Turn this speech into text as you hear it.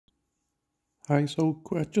Hi, so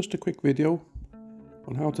just a quick video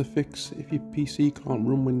on how to fix if your PC can't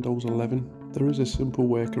run Windows 11. There is a simple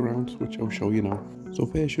workaround which I'll show you now. So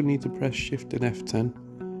first you'll need to press Shift and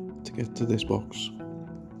F10 to get to this box.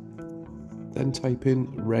 Then type in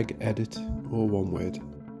regedit or one word.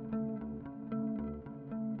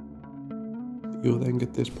 You'll then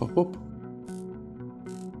get this pop-up.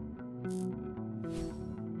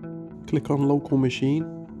 Click on local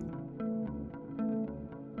machine,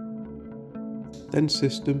 then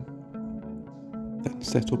system, then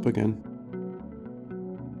setup again.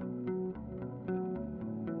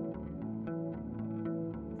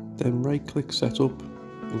 Then right click setup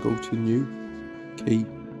and go to new, key.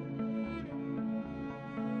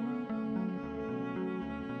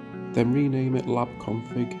 Then rename it lab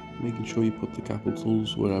config, making sure you put the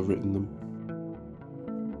capitals where I've written them.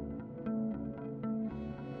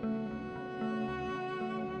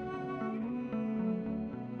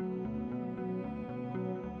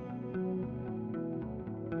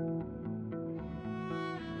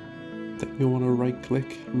 Then you want to right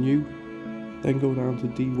click new, then go down to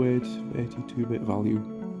DWORD 32-bit value.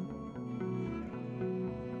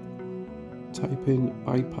 Type in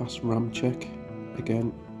bypass RAM check,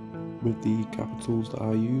 again with the capitals that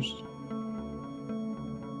I use.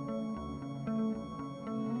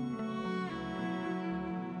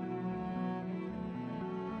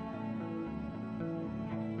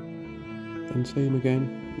 Then same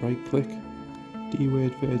again, right click,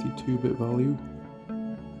 DWORD 32-bit value.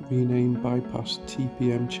 Rename bypass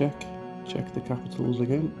TPM check, check the capitals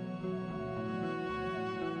again.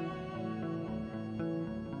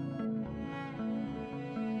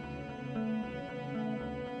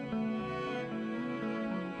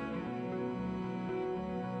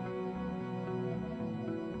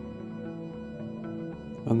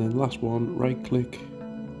 And then last one, right click,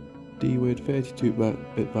 DWORD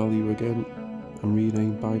 32-bit value again, and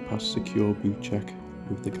rename bypass secure boot check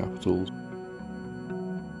with the capitals.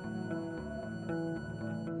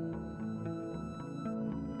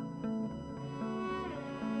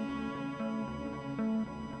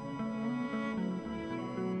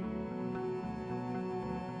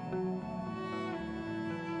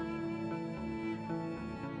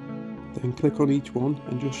 Then click on each one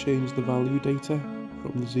and just change the value data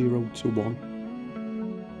from the 0 to 1.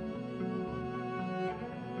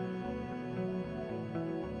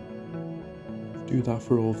 Do that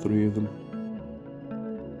for all three of them.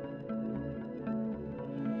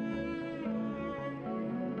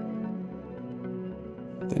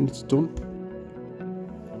 Then it's done.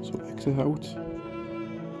 So exit out,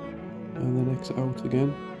 and then exit out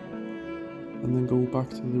again, and then go back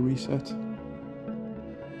to the reset.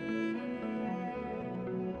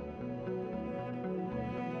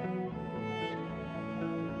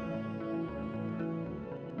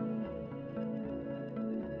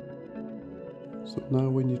 So now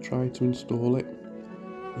when you try to install it,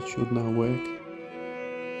 it should now work.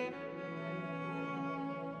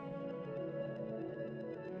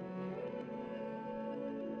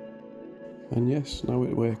 And yes, now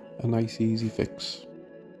it worked. A nice easy fix.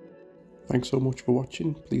 Thanks so much for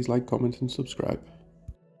watching. Please like, comment and subscribe.